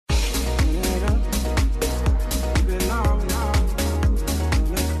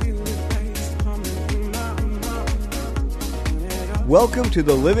Welcome to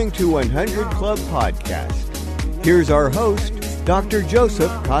the Living to 100 Club podcast. Here's our host, Dr.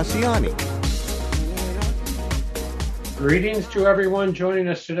 Joseph Cassiani. Greetings to everyone joining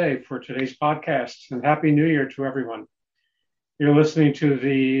us today for today's podcast, and Happy New Year to everyone. You're listening to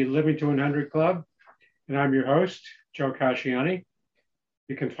the Living to 100 Club, and I'm your host, Joe Cassiani.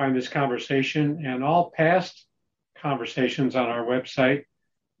 You can find this conversation and all past conversations on our website,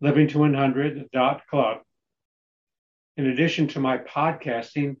 livingto100.club. In addition to my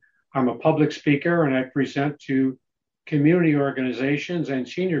podcasting, I'm a public speaker and I present to community organizations and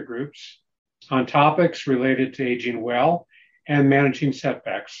senior groups on topics related to aging well and managing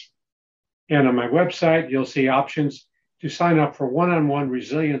setbacks. And on my website, you'll see options to sign up for one-on-one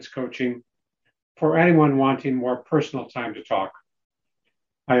resilience coaching for anyone wanting more personal time to talk.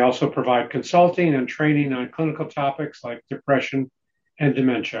 I also provide consulting and training on clinical topics like depression and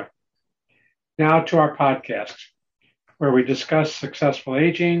dementia. Now to our podcast, where we discuss successful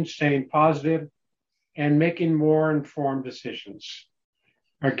aging, staying positive, and making more informed decisions.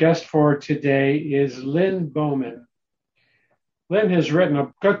 Our guest for today is Lynn Bowman. Lynn has written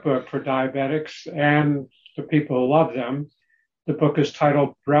a cookbook for diabetics and the people who love them. The book is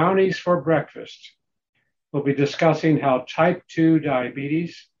titled Brownies for Breakfast. We'll be discussing how type 2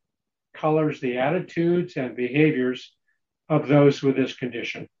 diabetes colors the attitudes and behaviors of those with this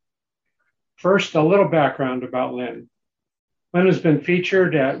condition. First, a little background about Lynn. Lynn has been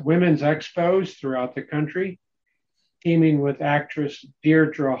featured at women's expos throughout the country, teaming with actress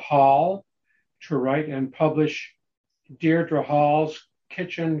Deirdre Hall to write and publish Deirdre Hall's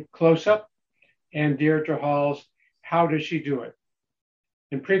Kitchen Close-Up and Deirdre Hall's How Does She Do It?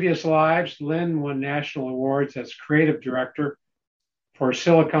 In previous lives, Lynn won national awards as creative director for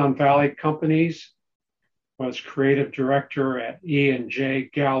Silicon Valley companies, was creative director at E&J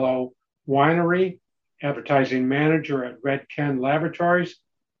Gallo Winery, advertising manager at Red Ken Laboratories,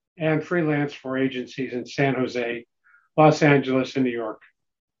 and freelance for agencies in San Jose, Los Angeles, and New York.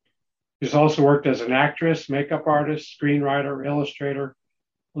 She's also worked as an actress, makeup artist, screenwriter, illustrator,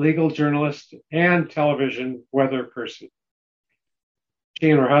 legal journalist, and television weather person.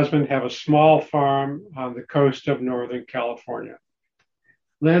 She and her husband have a small farm on the coast of Northern California.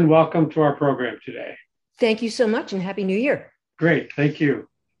 Lynn, welcome to our program today. Thank you so much, and Happy New Year. Great, thank you.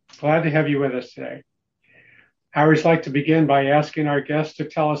 Glad to have you with us today. I always like to begin by asking our guests to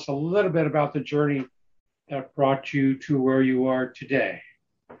tell us a little bit about the journey that brought you to where you are today.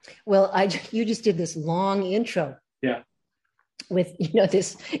 Well, you just did this long intro. Yeah. With,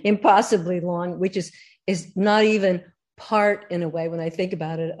 this impossibly long, which is not even part, in a way, when I think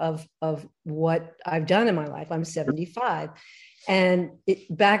about it, of what I've done in my life. I'm 75. And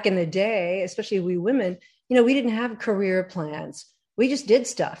back in the day, especially we women, we didn't have career plans. We just did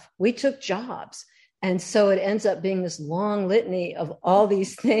stuff. We took jobs. And so it ends up being this long litany of all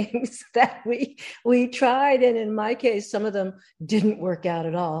these things that we tried. And in my case, some of them didn't work out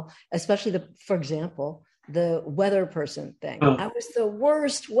at all, especially for example, the weather person thing. Oh. I was the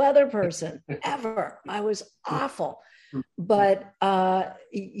worst weather person ever. I was awful. But,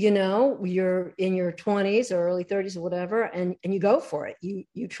 you're in your 20s or early 30s or whatever, and you go for it.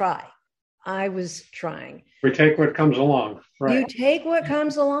 You try. I was trying. We take what comes along. Right. You take what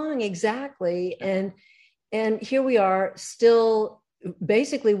comes along. Exactly. And here we are still,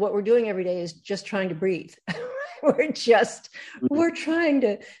 basically what we're doing every day is just trying to breathe. we're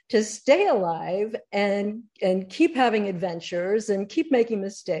trying to stay alive and keep having adventures and keep making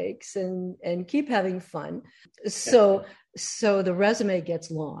mistakes and keep having fun. So the resume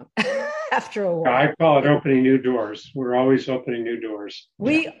gets long after a while. I call it opening new doors. We're always opening new doors.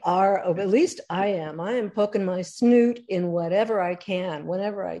 We are, at least I am. I am poking my snoot in whatever I can,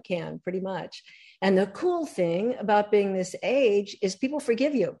 whenever I can, pretty much. And the cool thing about being this age is people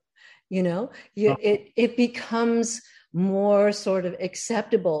forgive you. It becomes more sort of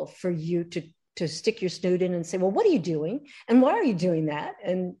acceptable for you to stick your snoot in and say, well, what are you doing? And why are you doing that?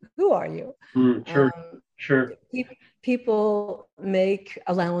 And who are you? Sure. People make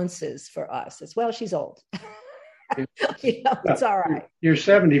allowances for us as well. She's old. It's all right. You're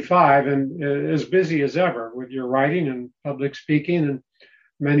 75 and as busy as ever with your writing and public speaking and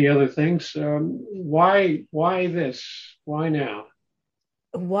many other things. Why this? Why now?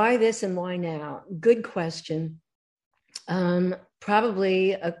 Why this and why now? Good question.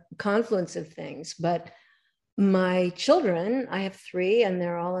 Probably a confluence of things, but my children, I have 3 and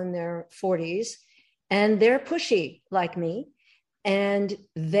they're all in their 40s and they're pushy like me. And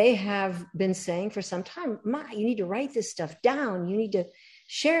they have been saying for some time, Ma, you need to write this stuff down. You need to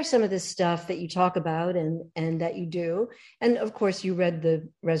share some of this stuff that you talk about and that you do. And of course, you read the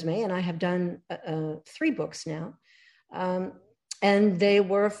resume, and I have done 3 books now. And they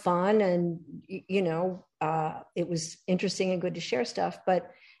were fun, and it was interesting and good to share stuff.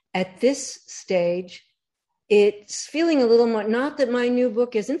 But at this stage, it's feeling a little more, not that my new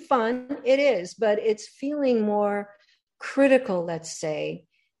book isn't fun, it is, but it's feeling more critical, let's say,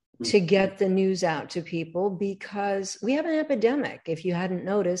 to get the news out to people, because we have an epidemic, if you hadn't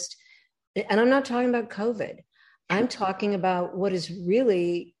noticed. And I'm not talking about COVID. I'm talking about what is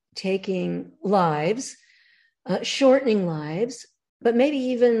really taking lives, shortening lives, but maybe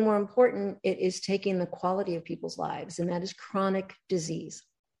even more important, it is taking the quality of people's lives, and that is chronic disease.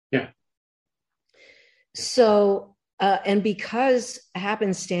 Yeah. So, and because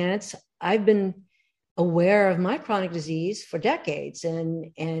happenstance, I've been aware of my chronic disease for decades,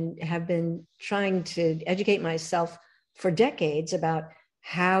 and have been trying to educate myself for decades about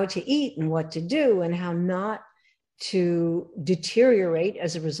how to eat and what to do and how not to deteriorate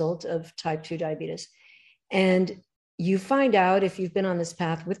as a result of type 2 diabetes. And you find out, if you've been on this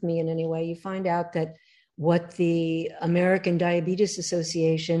path with me in any way, you find out that what the American Diabetes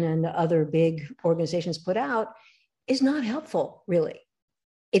Association and other big organizations put out is not helpful, really.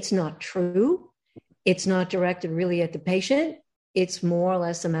 It's not true. It's not directed really at the patient. It's more or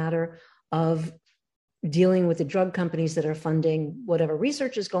less a matter of dealing with the drug companies that are funding whatever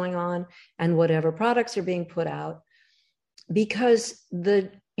research is going on and whatever products are being put out. Because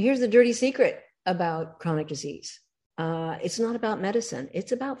here's the dirty secret about chronic disease. It's not about medicine.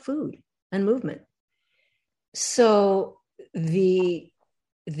 It's about food and movement. So the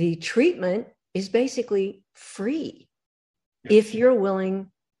treatment is basically free if you're willing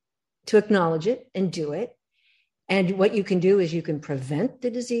to acknowledge it and do it. And what you can do is you can prevent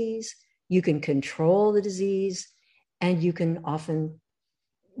the disease, you can control the disease, and you can often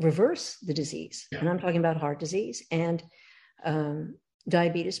reverse the disease. And I'm talking about heart disease and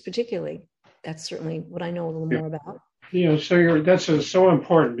diabetes particularly. That's certainly what I know a little more about. So that's so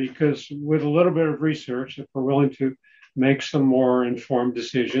important, because with a little bit of research, if we're willing to make some more informed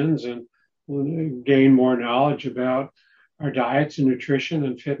decisions and gain more knowledge about our diets and nutrition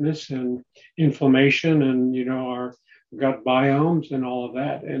and fitness and inflammation and, our gut biomes and all of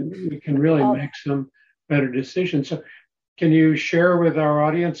that, and we can really make some better decisions. So can you share with our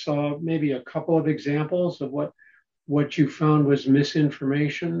audience maybe a couple of examples of what you found was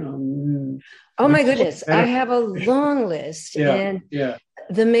misinformation? Oh my goodness, I have a long list. And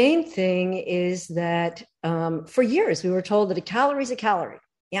the main thing is that for years we were told that a calorie is a calorie.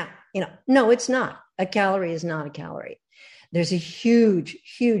 No, it's not. A calorie is not a calorie. There's a huge,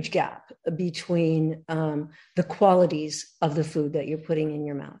 huge gap between the qualities of the food that you're putting in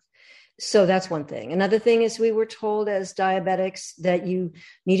your mouth. So that's one thing. Another thing is we were told as diabetics that you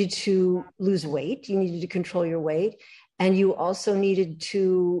needed to lose weight, you needed to control your weight, and you also needed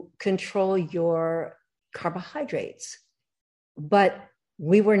to control your carbohydrates. But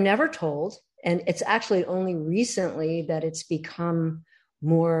we were never told, and it's actually only recently that it's become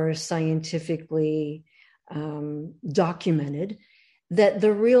more scientifically documented, that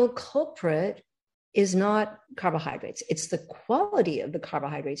the real culprit is not carbohydrates. It's the quality of the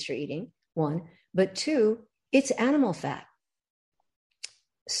carbohydrates you're eating, one, but two, it's animal fat.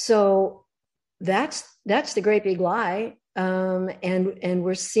 So that's the great big lie. And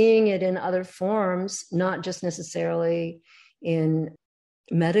we're seeing it in other forms, not just necessarily in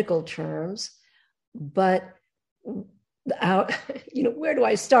medical terms, but where do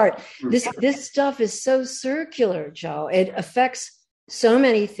I start? This stuff is so circular, Joe. It affects so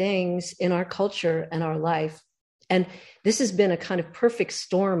many things in our culture and our life. And this has been a kind of perfect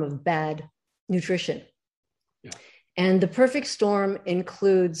storm of bad nutrition. Yeah. And the perfect storm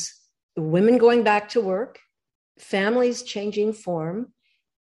includes women going back to work, families changing form,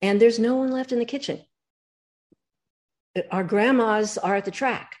 and there's no one left in the kitchen. Our grandmas are at the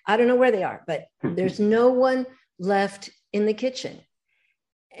track. I don't know where they are, but there's no one left in the kitchen.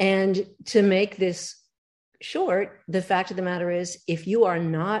 And to make this short, the fact of the matter is, if you are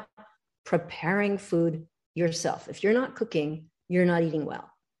not preparing food yourself, if you're not cooking, you're not eating well.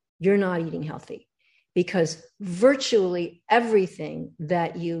 You're not eating healthy, because virtually everything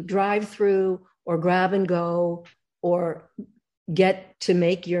that you drive through or grab and go or get to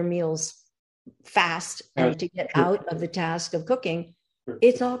make your meals fast and to get out of the task of cooking,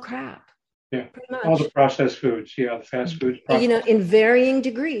 it's all crap. Yeah, all the processed foods, the fast foods. In varying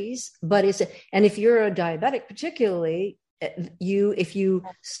degrees, but and if you're a diabetic, particularly, if you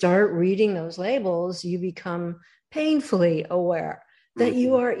start reading those labels, you become painfully aware that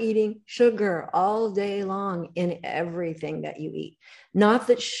you are eating sugar all day long in everything that you eat. Not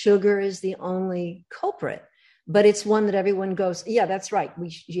that sugar is the only culprit, but it's one that everyone goes, yeah, that's right.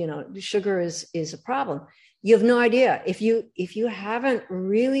 Sugar is a problem. You have no idea. If you haven't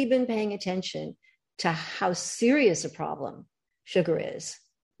really been paying attention to how serious a problem sugar is,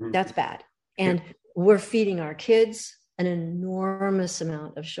 that's bad. And we're feeding our kids an enormous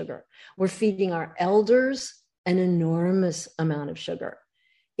amount of sugar. We're feeding our elders an enormous amount of sugar.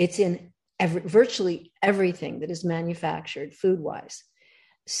 It's in virtually everything that is manufactured food-wise.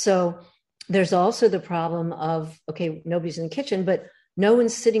 So there's also the problem of, okay, nobody's in the kitchen, but no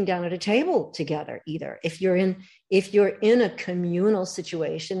one's sitting down at a table together either. If you're in a communal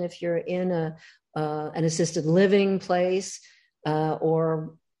situation, if you're in an assisted living place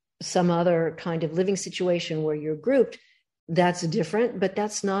or some other kind of living situation where you're grouped, that's different, but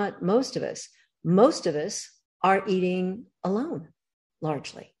that's not most of us. Most of us are eating alone,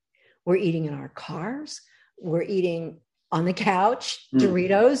 largely. We're eating in our cars. We're eating on the couch,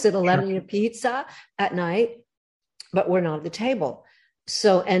 Doritos at 11 a pizza at night, but we're not at the table.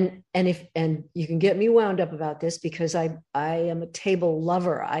 So, and you can get me wound up about this because I am a table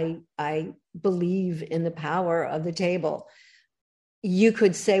lover. I believe in the power of the table. You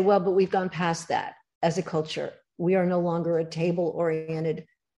could say, well, but we've gone past that as a culture. We are no longer a table-oriented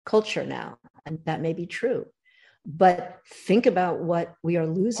culture now, and that may be true. But think about what we are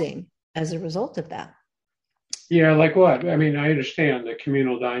losing as a result of that. Yeah, like what? I mean, I understand that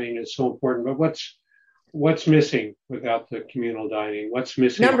communal dining is so important, but what's missing without the communal dining? What's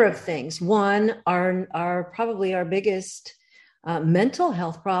missing? Number of things. One, are probably our biggest mental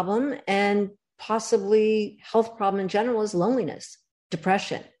health problem, and possibly health problem in general, is loneliness,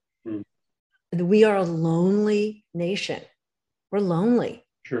 depression. We are a lonely nation. We're lonely.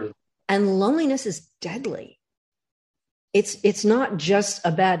 Sure. And loneliness is deadly. It's not just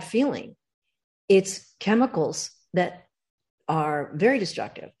a bad feeling. It's chemicals that are very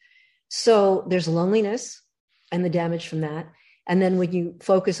destructive. So there's loneliness and the damage from that. And then when you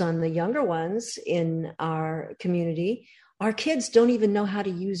focus on the younger ones in our community, our kids don't even know how to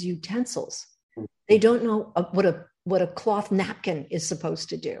use utensils. They don't know what a cloth napkin is supposed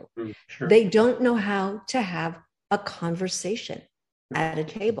to do. Sure. They don't know how to have a conversation at a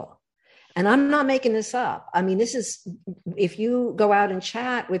table. And I'm not making this up. I mean, this is, if you go out and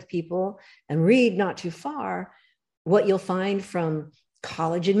chat with people and read not too far, what you'll find from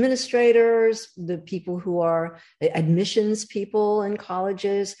college administrators, the people who are admissions people in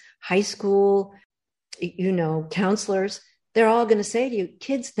colleges, high school, counselors, they're all going to say to you,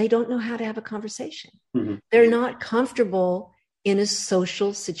 kids, they don't know how to have a conversation. They're not comfortable in a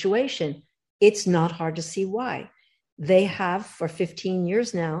social situation. It's not hard to see why. They have, for 15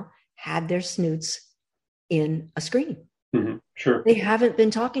 years now, had their snoots in a screen. Sure. They haven't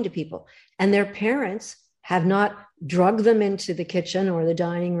been talking to people, and their parents have not drugged them into the kitchen or the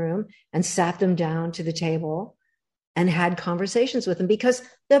dining room and sat them down to the table and had conversations with them, because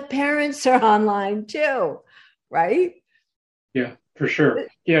the parents are online too, right? Yeah, for sure.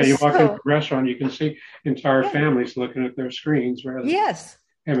 Yeah, you walk into a restaurant, you can see entire families looking at their screens rather than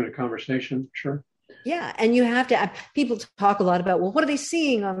having a conversation. Sure. Yeah, and you have to, people talk a lot about, well, what are they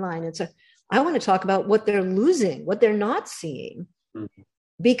seeing online? And so I want to talk about what they're losing, what they're not seeing,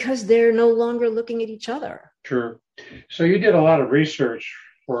 because they're no longer looking at each other. Sure. So you did a lot of research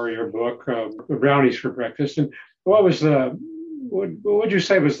for your book, Brownies for Breakfast. And what would you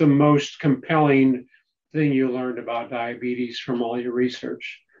say was the most compelling thing you learned about diabetes from all your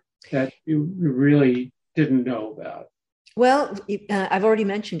research that you really didn't know about? Well, I've already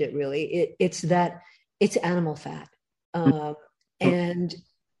mentioned it, really. It's that it's animal fat. And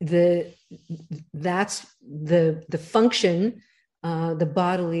that's the function, the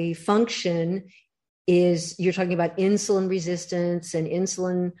bodily function is, you're talking about insulin resistance and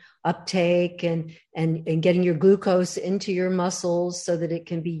insulin uptake and getting your glucose into your muscles so that it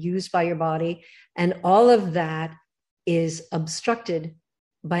can be used by your body. And all of that is obstructed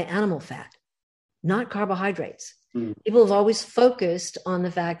by animal fat, not carbohydrates. People have always focused on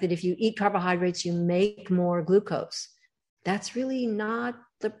the fact that if you eat carbohydrates, you make more glucose. That's really not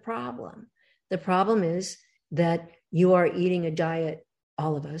the problem. The problem is that you are eating a diet,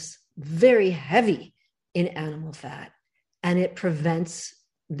 all of us, very heavy in animal fat, and it prevents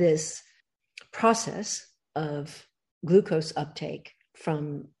this process of glucose uptake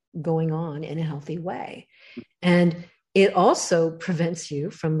from going on in a healthy way. And it also prevents you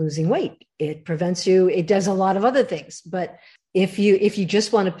from losing weight. It prevents you, it does a lot of other things. But if you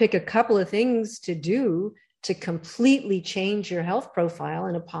just want to pick a couple of things to do to completely change your health profile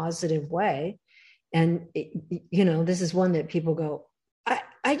in a positive way, and this is one that people go,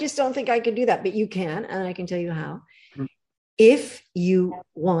 I just don't think I could do that, but you can, and I can tell you how. If you,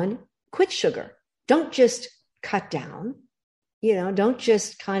 quit sugar, don't just cut down, don't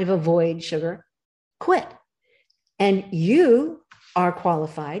just kind of avoid sugar, quit. And you are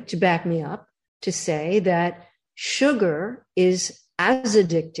qualified to back me up to say that sugar is as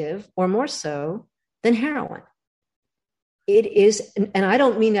addictive or more so than heroin. It is, and I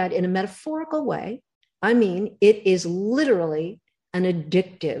don't mean that in a metaphorical way. I mean, it is literally an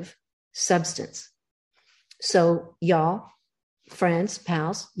addictive substance. So y'all, friends,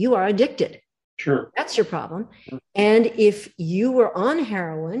 pals, you are addicted. Sure. That's your problem. And if you were on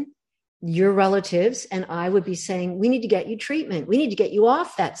heroin, your relatives and I would be saying, we need to get you treatment. We need to get you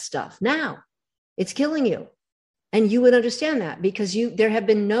off that stuff now. It's killing you. And you would understand that because there have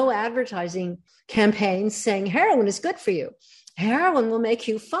been no advertising campaigns saying heroin is good for you. Heroin will make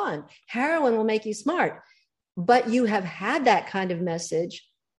you fun. Heroin will make you smart. But you have had that kind of message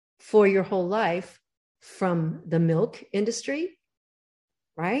for your whole life from the milk industry,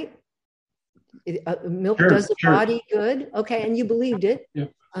 right? Milk does the body good. Okay. And you believed it. Yeah.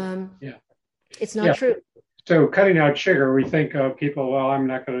 It's not true. So cutting out sugar, we think of people, well, I'm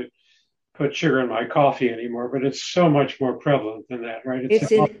not going to put sugar in my coffee anymore, but it's so much more prevalent than that, right?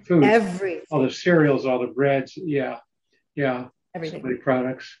 It's in food, everything. All the cereals, all the breads. Yeah. Everything. So many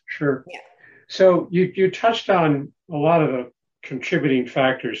products. Sure. Yeah. So you touched on a lot of the contributing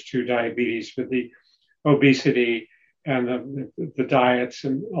factors to diabetes with the obesity and the diets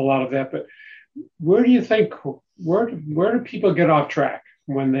and a lot of that. But where do you think, where do people get off track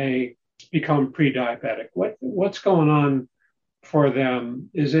when they become pre-diabetic? What's going on for them?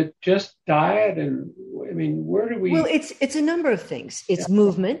 Is it just diet? And I mean, where do we? Well, it's a number of things. It's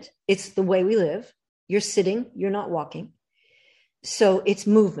movement. It's the way we live. You're sitting, you're not walking. So it's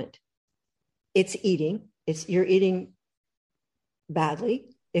movement. It's eating. You're eating badly.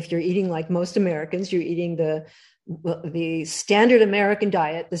 If you're eating like most Americans, you're eating the standard American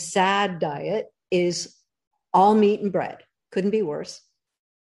diet. The SAD diet is all meat and bread. Couldn't be worse.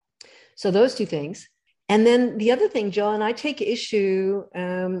 So those two things. And then the other thing, Joe, and I take issue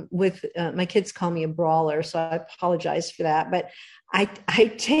with, my kids call me a brawler, so I apologize for that. But I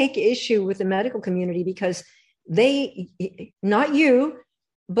take issue with the medical community because not you,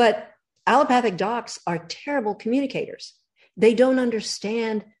 but allopathic docs are terrible communicators. They don't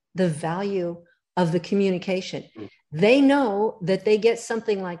understand the value of the communication. They know that they get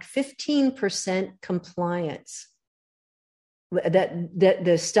something like 15% compliance. That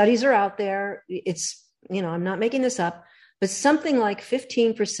the studies are out there. It's, I'm not making this up, but something like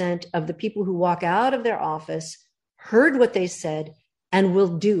 15% of the people who walk out of their office heard what they said and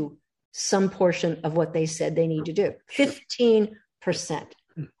will do some portion of what they said they need to do. 15%.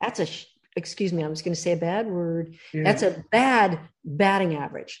 That's excuse me, I was going to say a bad word. Yeah. That's a bad batting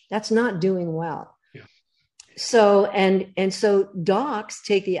average. That's not doing well. Yeah. So, and so docs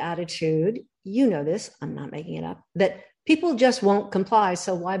take the attitude, this, I'm not making it up, that people just won't comply.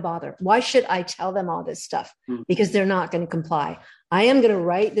 So why bother? Why should I tell them all this stuff? Because they're not going to comply. I am going to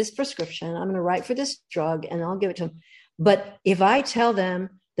write this prescription. I'm going to write for this drug and I'll give it to them. But if I tell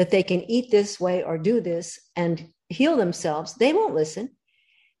them that they can eat this way or do this and heal themselves, they won't listen.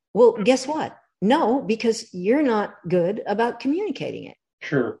 Well, guess what? No, because you're not good about communicating it.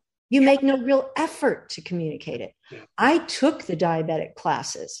 Sure. You make no real effort to communicate it. Yeah. I took the diabetic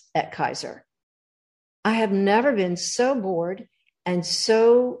classes at Kaiser. I have never been so bored and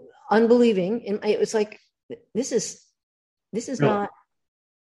so unbelieving. It was like, this is not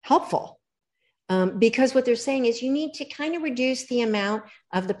helpful. Because what they're saying is you need to kind of reduce the amount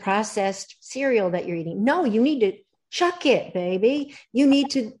of the processed cereal that you're eating. No, you need to chuck it, baby. You need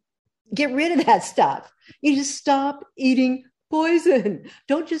to get rid of that stuff. You just stop eating poison.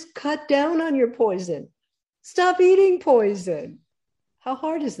 Don't just cut down on your poison. Stop eating poison. How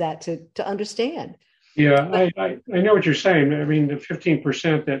hard is that to understand? Yeah, I know what you're saying. I mean, the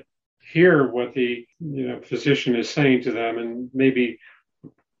 15% that hear what the physician is saying to them, and maybe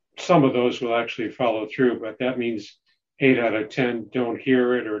some of those will actually follow through, but that means 8 out of 10 don't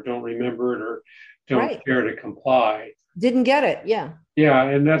hear it or don't remember it or don't care to comply. Didn't get it. Yeah. Yeah.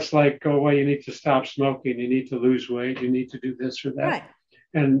 And that's like, well, you need to stop smoking. You need to lose weight. You need to do this or that. Right.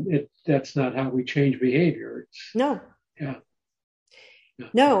 And that's not how we change behavior. No. Yeah.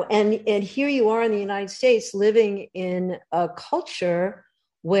 No. And here you are in the United States living in a culture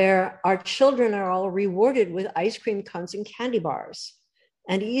where our children are all rewarded with ice cream cones and candy bars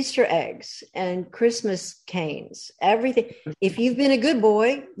and Easter eggs and Christmas canes, everything. If you've been a good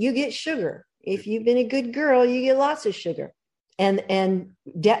boy, you get sugar. If you've been a good girl, you get lots of sugar. And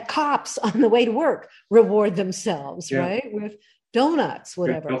cops on the way to work reward themselves, right? With donuts,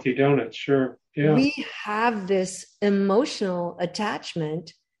 whatever. Healthy donuts, sure. Yeah. We have this emotional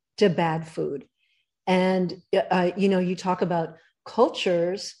attachment to bad food. And, you talk about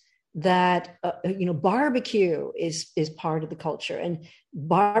cultures that barbecue is part of the culture, and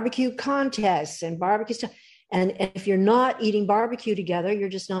barbecue contests and barbecue stuff. And if you're not eating barbecue together, you're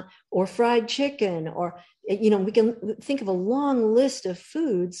just not, or fried chicken, or, we can think of a long list of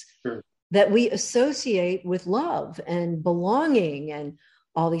foods Sure. that we associate with love and belonging and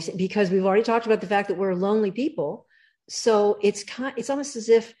all these, because we've already talked about the fact that we're lonely people. So it's almost as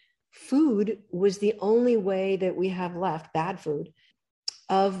if food was the only way that we have left, bad food,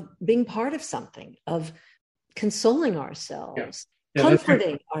 of being part of something, of consoling ourselves,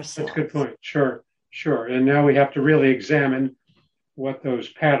 comforting ourselves. That's a good point. Sure. And now we have to really examine what those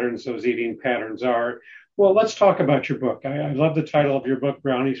patterns, those eating patterns are. Well, let's talk about your book. I love the title of your book,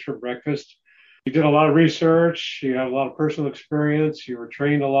 Brownies for Breakfast. You did a lot of research. You had a lot of personal experience. You were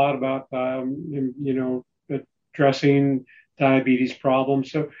trained a lot about, addressing diabetes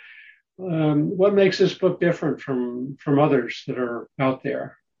problems. So what makes this book different from others that are out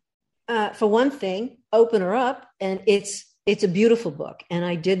there? For one thing, open her up, and it's a beautiful book. And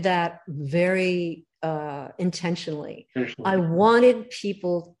I did that very intentionally. I wanted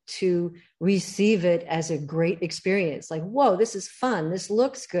people to receive it as a great experience. Like, whoa, this is fun. This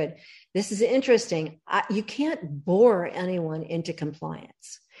looks good. This is interesting. You can't bore anyone into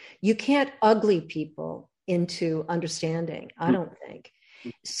compliance. You can't ugly people into understanding, I don't think.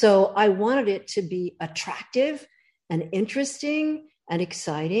 So I wanted it to be attractive and interesting and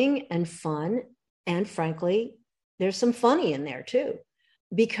exciting and fun. And frankly, there's some funny in there too,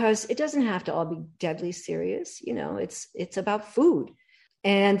 because it doesn't have to all be deadly serious. It's about food,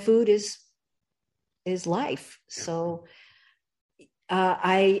 and food is life. So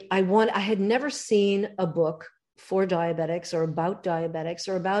I had never seen a book for diabetics or about diabetics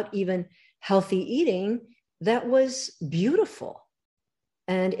or about even healthy eating that was beautiful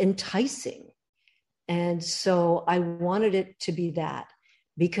and enticing. And so I wanted it to be that,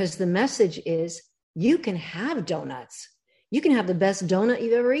 because the message is, you can have donuts. You can have the best donut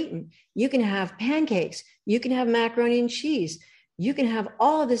you've ever eaten. You can have pancakes. You can have macaroni and cheese. You can have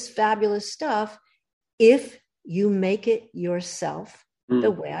all this fabulous stuff if you make it yourself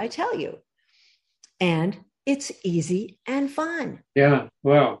the way I tell you. And it's easy and fun. Yeah.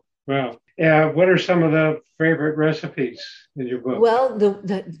 Well. What are some of the favorite recipes in your book? Well,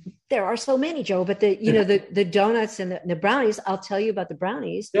 there are so many, Joe, but the donuts and the brownies, I'll tell you about the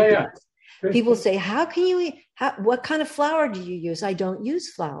brownies. Yeah. People say, how can you eat? What kind of flour do you use? I don't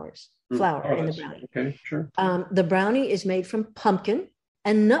use flour in the brownie. Okay, sure. The brownie is made from pumpkin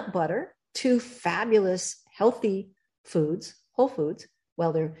and nut butter, two fabulous healthy foods, whole foods.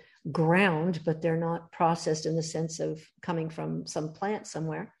 Well, they're ground, but they're not processed in the sense of coming from some plant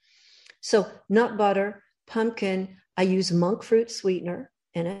somewhere. So nut butter, pumpkin, I use monk fruit sweetener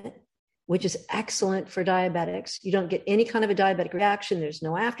in it, which is excellent for diabetics. You don't get any kind of a diabetic reaction. There's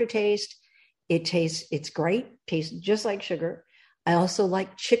no aftertaste. It's great. Tastes just like sugar. I also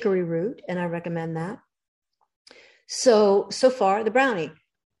like chicory root, and I recommend that. So far, the brownie,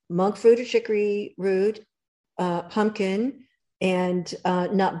 monk fruit or chicory root, pumpkin, and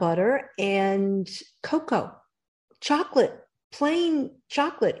nut butter, and cocoa. Chocolate, plain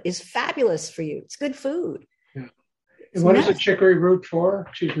chocolate is fabulous for you. It's good food. Yeah. And what is the chicory root for?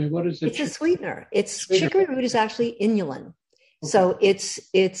 Excuse me. What is it? It's a sweetener. Chicory root is actually inulin. Okay. So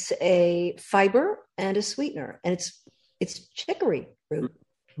it's a fiber and a sweetener, and it's chicory root.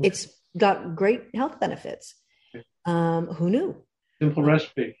 Okay. It's got great health benefits. Okay. Who knew? Simple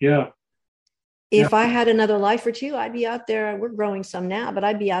recipe. Yeah. If I had another life or two, I'd be out there. We're growing some now, but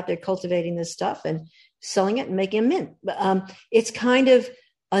I'd be out there cultivating this stuff and selling it and making a mint. But it's kind of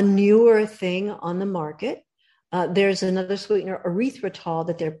a newer thing on the market. There's another sweetener, erythritol,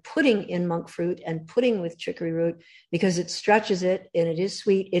 that they're putting in monk fruit and putting with chicory root because it stretches it and it is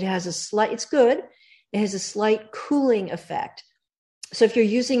sweet. It has it's good. It has a slight cooling effect. So if you're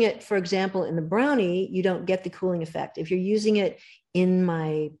using it, for example, in the brownie, you don't get the cooling effect. If you're using it in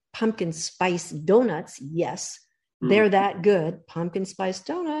my pumpkin spice donuts, yes, they're that good. Pumpkin spice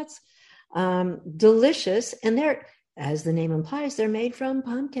donuts, delicious. And they're, as the name implies, they're made from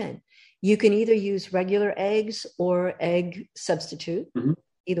pumpkin. You can either use regular eggs or egg substitute,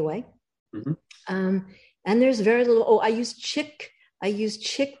 either way. And there's very little, I use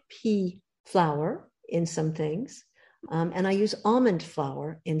chickpea flour in some things. And I use almond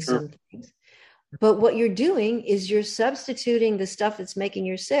flour in some things. But what you're doing is you're substituting the stuff that's making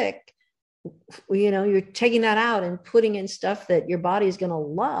you sick. You're taking that out and putting in stuff that your body is going to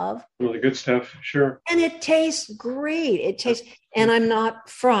love. Well, the good stuff, sure. And it tastes great. And I'm not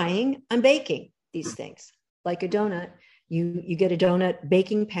frying, I'm baking these things like a donut. You get a donut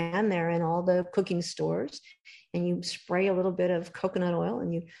baking pan there in all the cooking stores, and you spray a little bit of coconut oil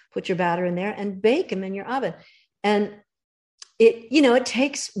and you put your batter in there and bake them in your oven. And it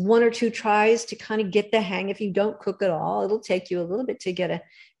takes one or two tries to kind of get the hang. If you don't cook at all, it'll take you a little bit to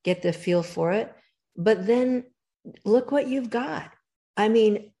get the feel for it. But then look what you've got. I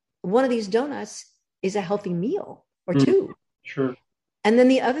mean, one of these donuts is a healthy meal or two. Sure. And then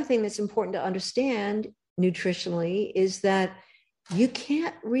the other thing that's important to understand nutritionally is that you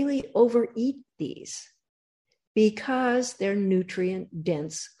can't really overeat these because they're nutrient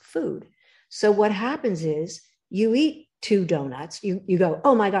dense food. So what happens is you eat 2 donuts, you go,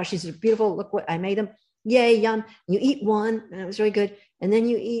 oh my gosh, these are beautiful. Look what I made them. Yay, yum. You eat one and it was really good. And then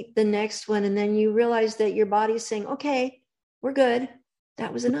you eat the next one. And then you realize that your body's saying, okay, we're good.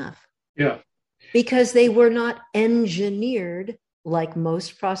 That was enough. Yeah. Because they were not engineered like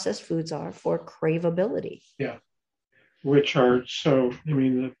most processed foods are for craveability. Yeah. Which are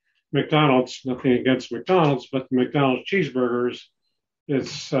the McDonald's, nothing against McDonald's, but the McDonald's cheeseburgers,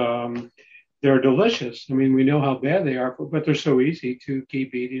 they're delicious. I mean, we know how bad they are, but they're so easy to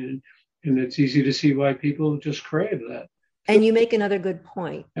keep eating. And it's easy to see why people just crave that. And you make another good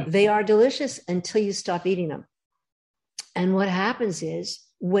point. Yeah. They are delicious until you stop eating them. And what happens is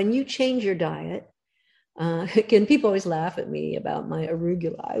when you change your diet, again, people always laugh at me about my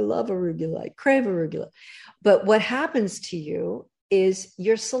arugula. I love arugula. I crave arugula. But what happens to you is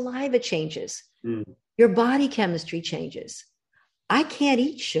your saliva changes. Your body chemistry changes. I can't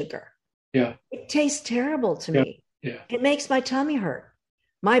eat sugar. Yeah. It tastes terrible to me. Yeah. It makes my tummy hurt.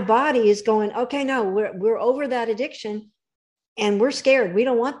 My body is going, okay, no, we're over that addiction and we're scared. We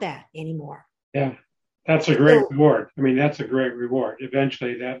don't want that anymore. Yeah. That's a great reward. I mean, that's a great reward.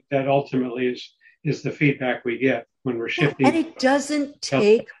 Eventually that ultimately is the feedback we get when we're shifting. And it doesn't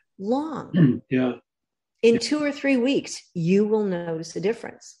take long. Yeah. In 2 or 3 weeks, you will notice a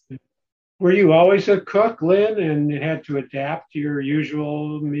difference. Were you always a cook, Lynn, and had to adapt to your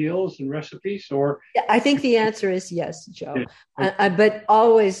usual meals and recipes? Or I think the answer is yes, Joe. Yeah. But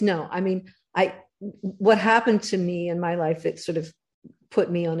always no. I mean, what happened to me in my life that sort of put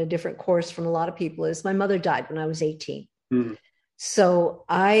me on a different course from a lot of people is my mother died when I was 18. So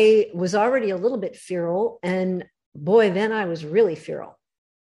I was already a little bit feral, and boy, then I was really feral.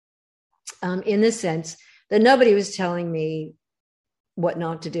 In the sense that nobody was telling me what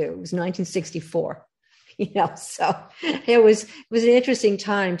not to do. It was 1964, so it was an interesting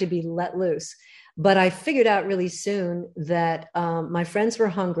time to be let loose. But I figured out really soon that my friends were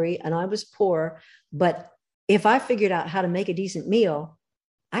hungry and I was poor. But if I figured out how to make a decent meal,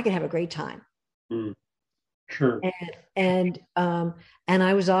 I could have a great time. Sure. And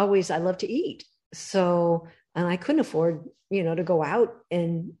I was always, I love to eat. So, and I couldn't afford, to go out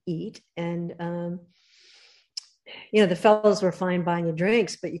and eat. And, the fellows were fine buying you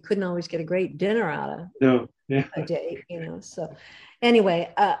drinks, but you couldn't always get a great dinner out of a day, So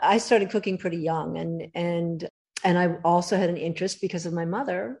anyway, I started cooking pretty young, and I also had an interest because of my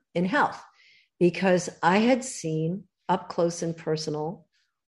mother in health, because I had seen up close and personal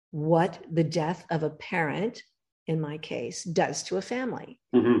what the death of a parent, in my case, does to a family.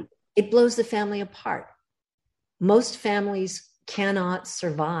 It blows the family apart. Most families cannot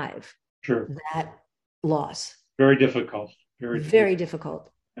survive that loss. Very difficult. Very difficult.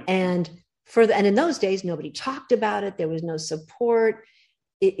 And in those days, nobody talked about it. There was no support.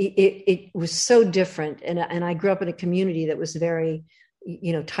 It was so different. And I grew up in a community that was very,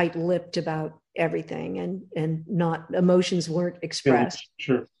 tight-lipped about everything, and not emotions weren't expressed.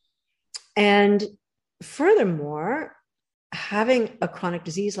 Sure. And furthermore, having a chronic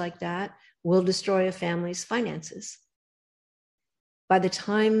disease like that will destroy a family's finances. By the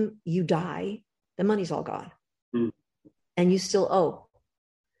time you die, the money's all gone. And you still owe.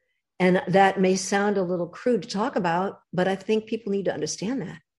 And that may sound a little crude to talk about, but I think people need to understand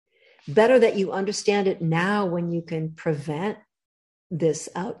that. Better that you understand it now when you can prevent this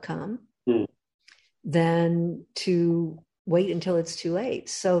outcome than to wait until it's too late.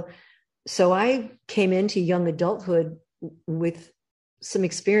 So I came into young adulthood with some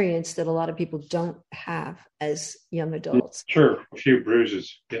experience that a lot of people don't have as young adults. Sure. A few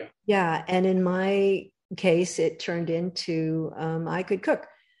bruises. Yeah. Yeah. And in my case, it turned into I could cook.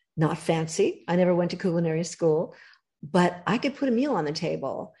 Not fancy. I never went to culinary school, but I could put a meal on the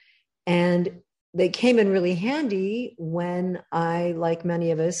table. And they came in really handy when I, like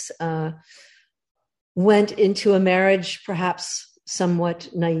many of us, went into a marriage perhaps somewhat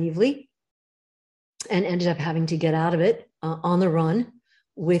naively and ended up having to get out of it on the run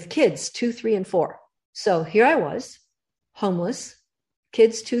with kids 2, 3, and 4. So here I was, homeless,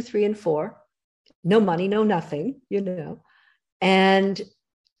 kids 2, 3, and 4. no money, no nothing, And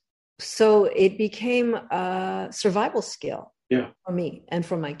so it became a survival skill for me and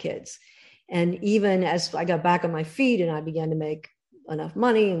for my kids. And even as I got back on my feet and I began to make enough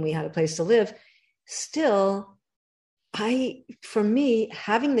money and we had a place to live, still, for me,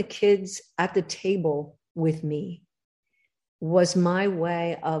 having the kids at the table with me was my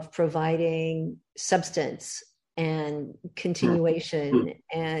way of providing substance and continuation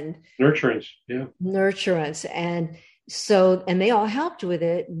and nurturance. And so, and they all helped with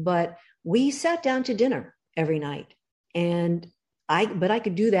it, but we sat down to dinner every night but I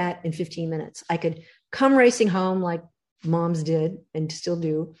could do that in 15 minutes. I could come racing home like moms did and still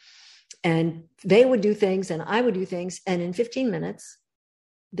do. And they would do things and I would do things. And in 15 minutes,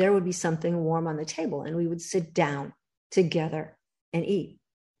 there would be something warm on the table and we would sit down together and eat.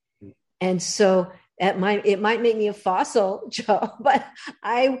 And so it might make me a fossil, Joe, but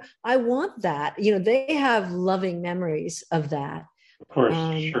I want that. They have loving memories of that. Of course,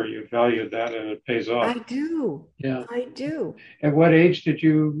 sure, you valued that and it pays off. I do. Yeah. I do. At what age did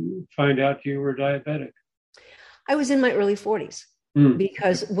you find out you were diabetic? I was in my early 40s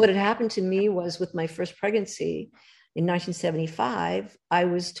because what had happened to me was with my first pregnancy in 1975, I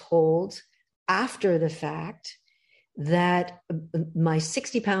was told after the fact that my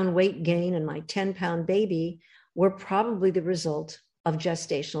 60-pound weight gain and my 10-pound baby were probably the result of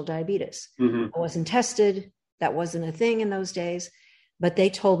gestational diabetes. I wasn't tested. That wasn't a thing in those days. But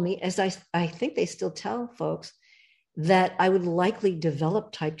they told me, as I think they still tell folks, that I would likely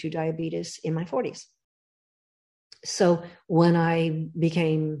develop type 2 diabetes in my 40s. So when I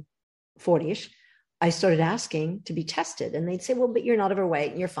became 40ish, I started asking to be tested. And they'd say, well, but you're not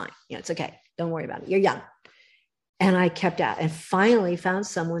overweight and you're fine. It's okay. Don't worry about it. You're young. And I kept at and finally found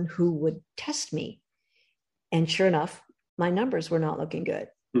someone who would test me. And sure enough, my numbers were not looking good.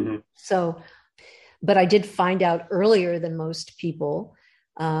 So, but I did find out earlier than most people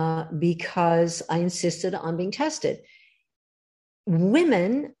because I insisted on being tested.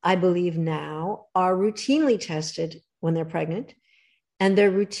 Women, I believe now, are routinely tested when they're pregnant. And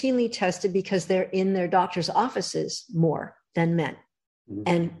they're routinely tested because they're in their doctor's offices more than men.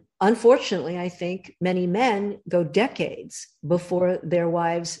 And unfortunately, I think many men go decades before their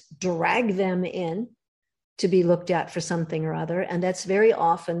wives drag them in to be looked at for something or other. And that's very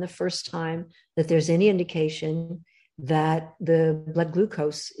often the first time that there's any indication that the blood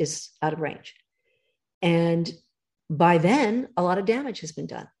glucose is out of range. And by then, a lot of damage has been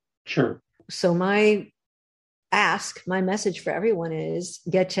done. Sure. So my message for everyone is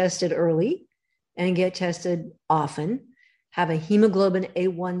get tested early and get tested often. Have a hemoglobin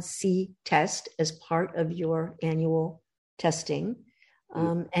A1C test as part of your annual testing.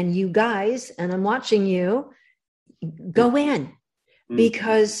 And you guys, and I'm watching you, go in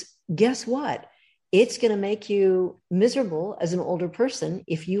because guess what? It's going to make you miserable as an older person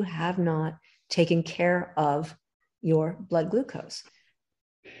if you have not taken care of your blood glucose.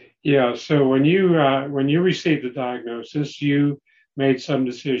 Yeah. So when you received the diagnosis, you made some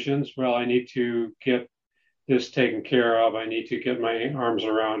decisions. Well, I need to get this taken care of. I need to get my arms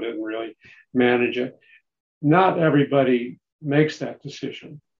around it and really manage it. Not everybody makes that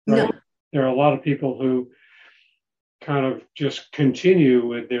decision, right? No. There are a lot of people who kind of just continue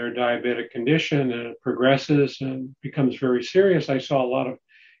with their diabetic condition and it progresses and becomes very serious. I saw a lot of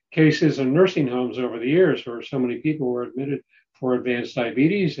cases in nursing homes over the years where so many people were admitted for advanced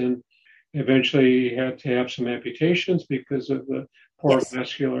diabetes and eventually had to have some amputations because of the poor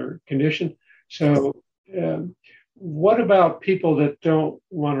vascular condition. So what about people that don't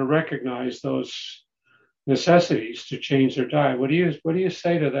want to recognize those necessities to change their diet? What do you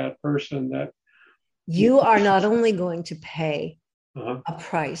say to that person that you are not only going to pay a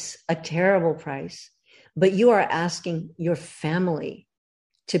price, a terrible price, but you are asking your family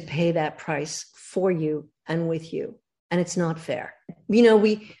to pay that price for you and with you. And it's not fair.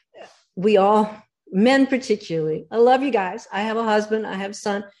 We all, men particularly, I love you guys. I have a husband, I have a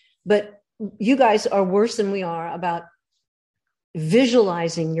son, but you guys are worse than we are about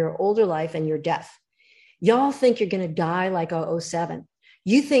visualizing your older life and your death. Y'all think you're going to die like 007.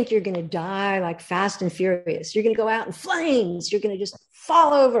 You think you're going to die like Fast and Furious. You're going to go out in flames. You're going to just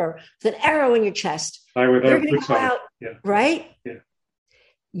fall over with an arrow in your chest. You're going to go out, right? Yeah.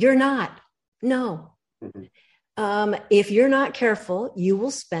 You're not. No. If you're not careful, you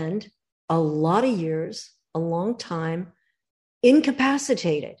will spend a lot of years, a long time,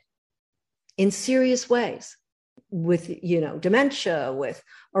 incapacitated in serious ways with, dementia, with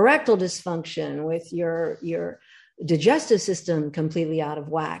erectile dysfunction, with your digestive system completely out of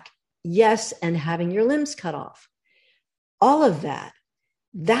whack. Yes, and having your limbs cut off. All of that,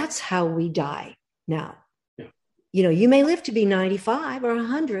 that's how we die. now. Yeah. You may live to be 95 or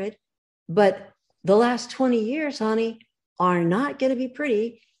 100, but the last 20 years, honey, are not going to be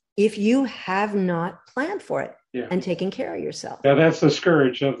pretty if you have not planned for it and taken care of yourself. Yeah, that's the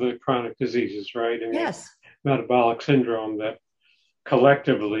scourge of the chronic diseases, right? And yes. Metabolic syndrome that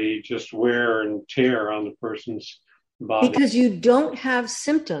collectively just wear and tear on the person's body. Because you don't have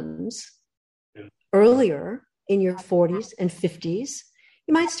symptoms earlier in your 40s and 50s.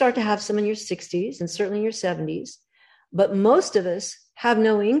 You might start to have some in your 60s and certainly in your 70s, but most of us have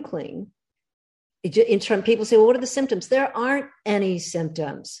no inkling. People say, well, what are the symptoms? There aren't any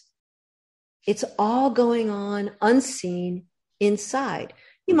symptoms. It's all going on unseen inside.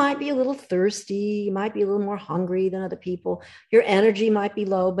 You might be a little thirsty. You might be a little more hungry than other people. Your energy might be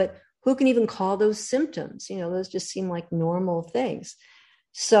low, but who can even call those symptoms? Those just seem like normal things.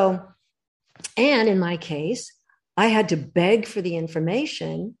 So, and in my case, I had to beg for the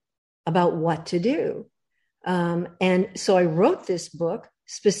information about what to do. And so I wrote this book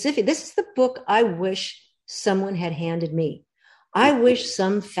specific. This is the book I wish someone had handed me. I wish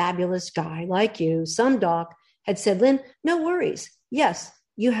some fabulous guy like you, some doc had said, Lynn, no worries. Yes,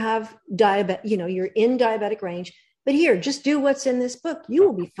 you have diabetes, you're in diabetic range, but here, just do what's in this book. You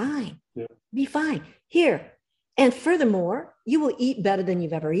will be fine. Yeah. Be fine. Here. And furthermore, you will eat better than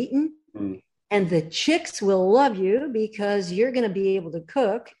you've ever eaten. Mm. And the chicks will love you because you're going to be able to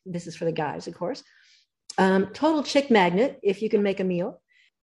cook. This is for the guys, of course. Total chick magnet if you can make a meal.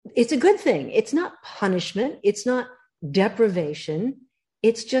 It's a good thing. It's not punishment. It's not deprivation.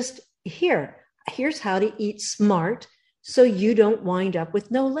 It's just here's how to eat smart so you don't wind up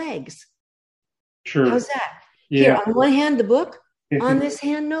with no legs. Sure. How's that? Yeah. Here, on one hand, the book. On this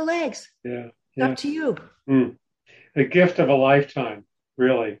hand, no legs. Yeah. Up to you. A gift of a lifetime,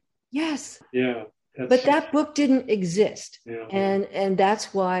 really. Yes. Yeah. But that book didn't exist. Yeah. And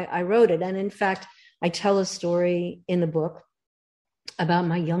that's why I wrote it. And in fact, I tell a story in the book about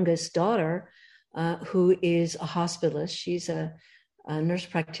my youngest daughter, who is a hospitalist. She's a nurse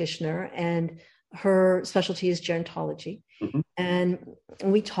practitioner, and her specialty is gerontology. Mm-hmm. And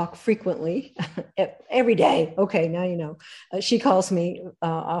we talk frequently, every day. Okay, now you know. She calls me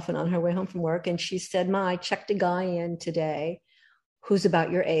often on her way home from work, and she said, Ma, I checked a guy in today who's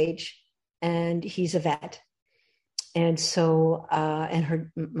about your age, and he's a vet. And so,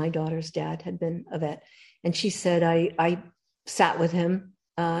 my daughter's dad had been a vet. And she said, I sat with him.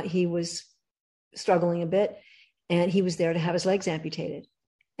 He was struggling a bit, and he was there to have his legs amputated.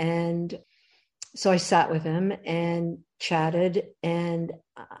 And so I sat with him and chatted, and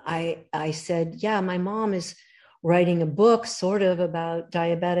I said, yeah, my mom is writing a book sort of about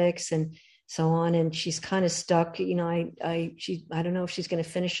diabetics and so on. And she's kind of stuck, I don't know if she's going to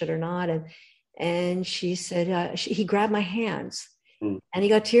finish it or not. And she said, he grabbed my hands and he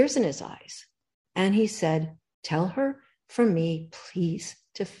got tears in his eyes. And he said, tell her from me, please,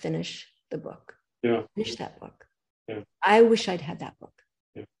 to finish the book. Yeah. Finish that book. Yeah. I wish I'd had that book.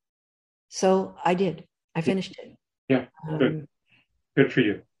 Yeah. So I did. I finished it. Yeah. Good for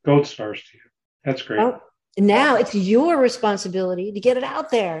you. Gold stars to you. That's great. Well, now it's your responsibility to get it out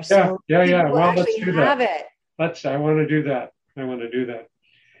there. So yeah. Well, let's do that. Have it. I want to do that.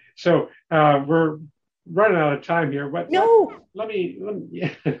 So we're running out of time here. Let me.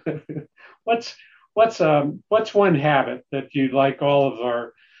 What's one habit that you'd like all of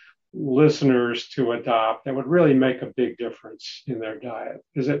our listeners to adopt that would really make a big difference in their diet?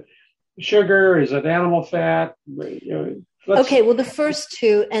 Is it sugar? Is it animal fat? Okay, well, the first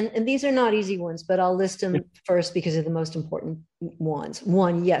two, and these are not easy ones, but I'll list them first because they're the most important ones.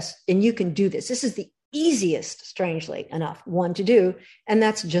 One, yes, and you can do this. This is the easiest, strangely enough, one to do, and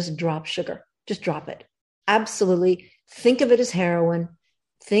that's just drop sugar. Just drop it. Absolutely. Think of it as heroin.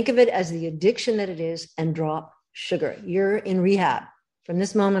 Think of it as the addiction that it is, and drop sugar. You're in rehab from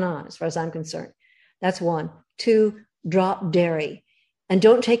this moment on, as far as I'm concerned. That's one. Two, drop dairy. And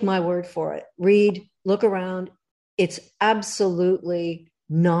don't take my word for it. Read, look around. It's absolutely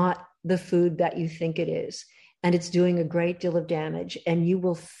not the food that you think it is. And it's doing a great deal of damage. And you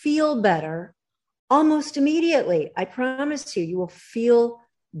will feel better almost immediately. I promise you, you will feel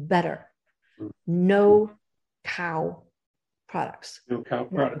better. No cow products. No cow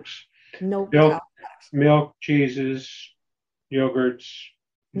products. No cow products. Milk, cheeses, yogurts.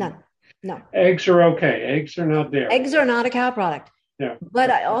 None. No. Eggs are okay. Eggs are not there. Eggs are not a cow product. Yeah. But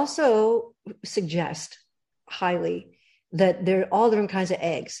I also suggest highly that there are all different kinds of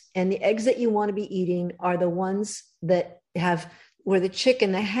eggs. And the eggs that you want to be eating are the ones that have where the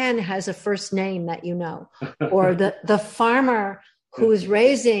chicken, the hen has a first name that you know, or the farmer who is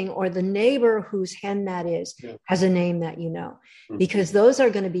raising, or the neighbor whose hen that is, has a name that you know, because those are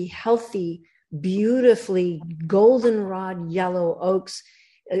going to be healthy beautifully goldenrod yellow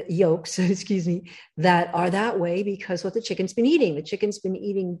yolks, excuse me, that are that way because what the chicken's been eating. The chicken's been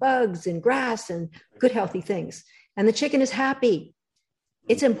eating bugs and grass and good healthy things. And the chicken is happy.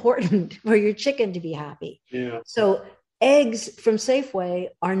 It's important for your chicken to be happy. Yeah. So eggs from Safeway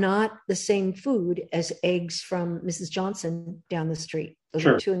are not the same food as eggs from Mrs. Johnson down the street. Those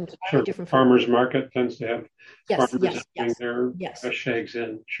are two entirely different foods. Farmers market tends to have farmers having their yes. fresh eggs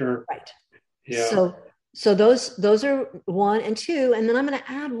in. Sure. Right. Yeah. So those are 1 and 2. And then I'm going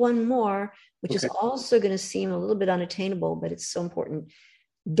to add one more, which is also going to seem a little bit unattainable, but it's so important.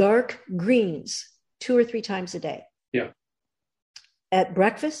 Dark greens 2 or 3 times a day. Yeah. At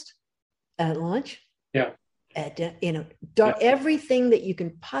breakfast, at lunch. Yeah. At everything that you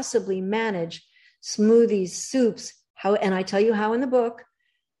can possibly manage, smoothies, soups, and I tell you how in the book,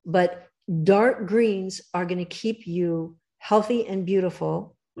 but dark greens are going to keep you healthy and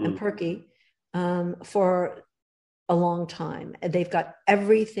beautiful and perky for a long time. They've got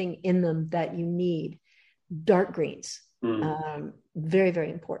everything in them that you need. Dark greens, very,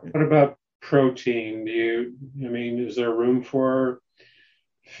 very important. What about protein? Is there room for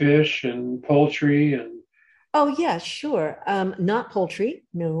fish and poultry and? Oh, yeah, sure. Not poultry,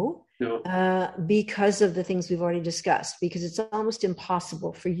 no. Because of the things we've already discussed, because it's almost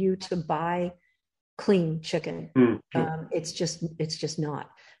impossible for you to buy clean chicken. It's just not.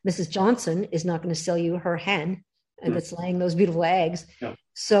 Mrs. Johnson is not going to sell you her hen that's laying those beautiful eggs. Yeah.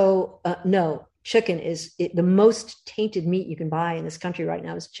 So no, chicken is the most tainted meat you can buy in this country right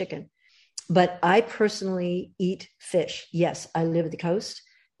now is chicken. But I personally eat fish. Yes, I live at the coast.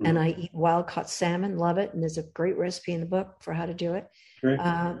 And I eat wild caught salmon, love it. And there's a great recipe in the book for how to do it.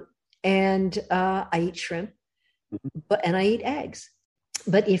 And I eat shrimp, and I eat eggs.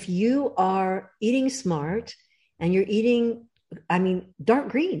 But if you are eating smart and you're eating, dark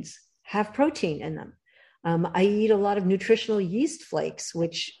greens have protein in them. I eat a lot of nutritional yeast flakes,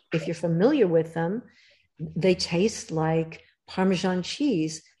 which if you're familiar with them, they taste like Parmesan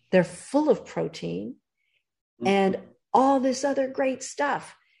cheese. They're full of protein and all this other great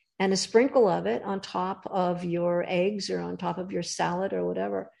stuff. And a sprinkle of it on top of your eggs or on top of your salad or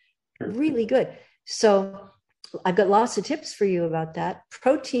whatever. Really good. So I've got lots of tips for you about that.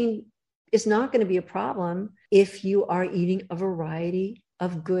 Protein is not going to be a problem if you are eating a variety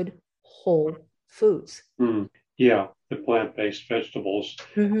of good whole foods. Yeah, the plant-based vegetables,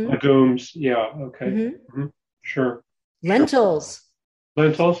 legumes. Yeah, okay. Sure. Lentils.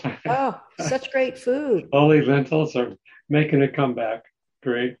 Lentils? Oh, such great food. Slowly lentils are making a comeback.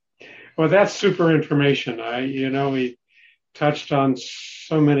 Great. Well, that's super information. We touched on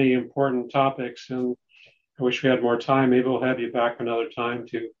so many important topics, and I wish we had more time. Maybe we'll have you back another time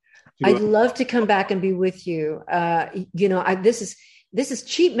to. I'd love to come back and be with you. This is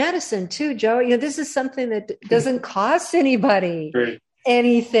cheap medicine too, Joe. This is something that doesn't cost anybody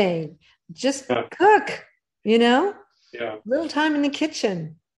anything. Just cook. Yeah. Little time in the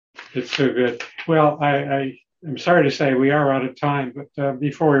kitchen. It's so good. Well, I'm sorry to say we are out of time, but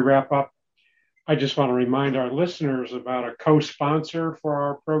before we wrap up, I just want to remind our listeners about a co-sponsor for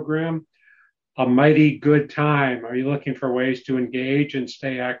our program, A Mighty Good Time. Are you looking for ways to engage and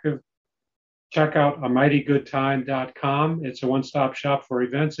stay active? Check out amightygoodtime.com. It's a one-stop shop for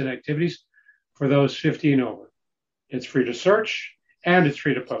events and activities for those 50 and over. It's free to search and it's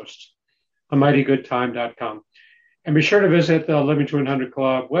free to post. amightygoodtime.com. And be sure to visit the Living to 100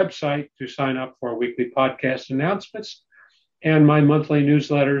 Club website to sign up for weekly podcast announcements and my monthly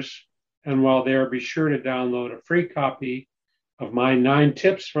newsletters. And while there, be sure to download a free copy of my 9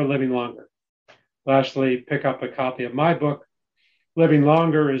 tips for living longer. Lastly, pick up a copy of my book, Living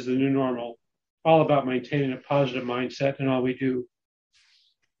Longer is the New Normal, all about maintaining a positive mindset in all we do.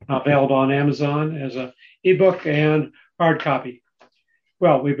 Available on Amazon as an ebook and hard copy.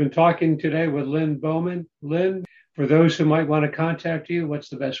 Well, we've been talking today with Lynn Bowman. Lynn, for those who might want to contact you, what's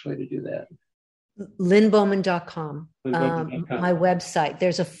the best way to do that? LynnBowman.com, my website.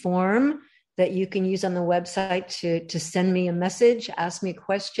 There's a form that you can use on the website to send me a message, ask me a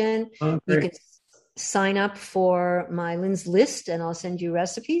question. You can sign up for my Lynn's List and I'll send you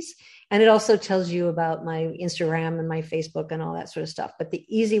recipes. And it also tells you about my Instagram and my Facebook and all that sort of stuff. But the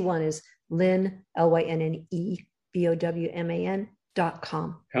easy one is Lynn,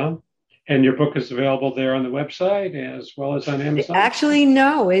 LynnBowman.com. Yeah. And your book is available there on the website as well as on Amazon? Actually,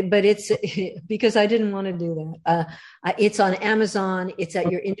 no, but it's because I didn't want to do that. It's on Amazon. It's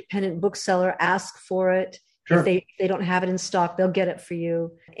at your independent bookseller. Ask for it. Sure. If they don't have it in stock, they'll get it for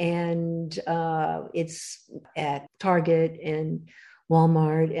you. And it's at Target and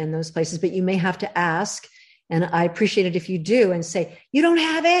Walmart and those places. But you may have to ask. And I appreciate it if you do and say, you don't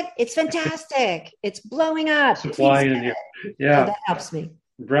have it? It's fantastic. It's blowing up. Supply in here. Yeah. So that helps me.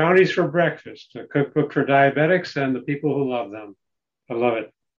 Brownies for breakfast, a cookbook for diabetics and the people who love them. I love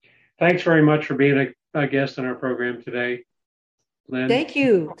it. Thanks very much for being a guest on our program today, Lynn. Thank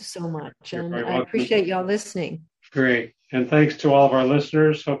you so much. And I appreciate y'all listening. Great. And thanks to all of our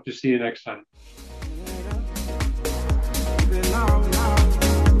listeners. Hope to see you next time.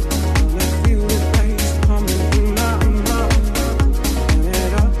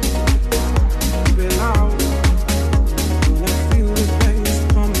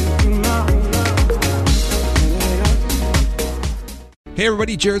 Hey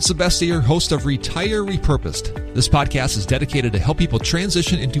everybody, Jared Sebestier, host of Retire Repurposed. This podcast is dedicated to help people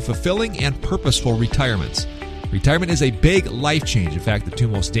transition into fulfilling and purposeful retirements. Retirement is a big life change. In fact, the two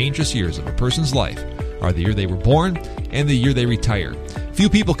most dangerous years of a person's life are the year they were born and the year they retire. Few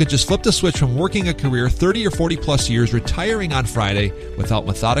people could just flip the switch from working a career 30 or 40 plus years, retiring on Friday without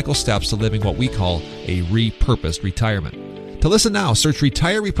methodical steps to living what we call a repurposed retirement. To listen now, search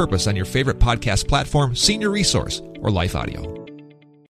Retire Repurposed on your favorite podcast platform, Senior Resource, or Life Audio.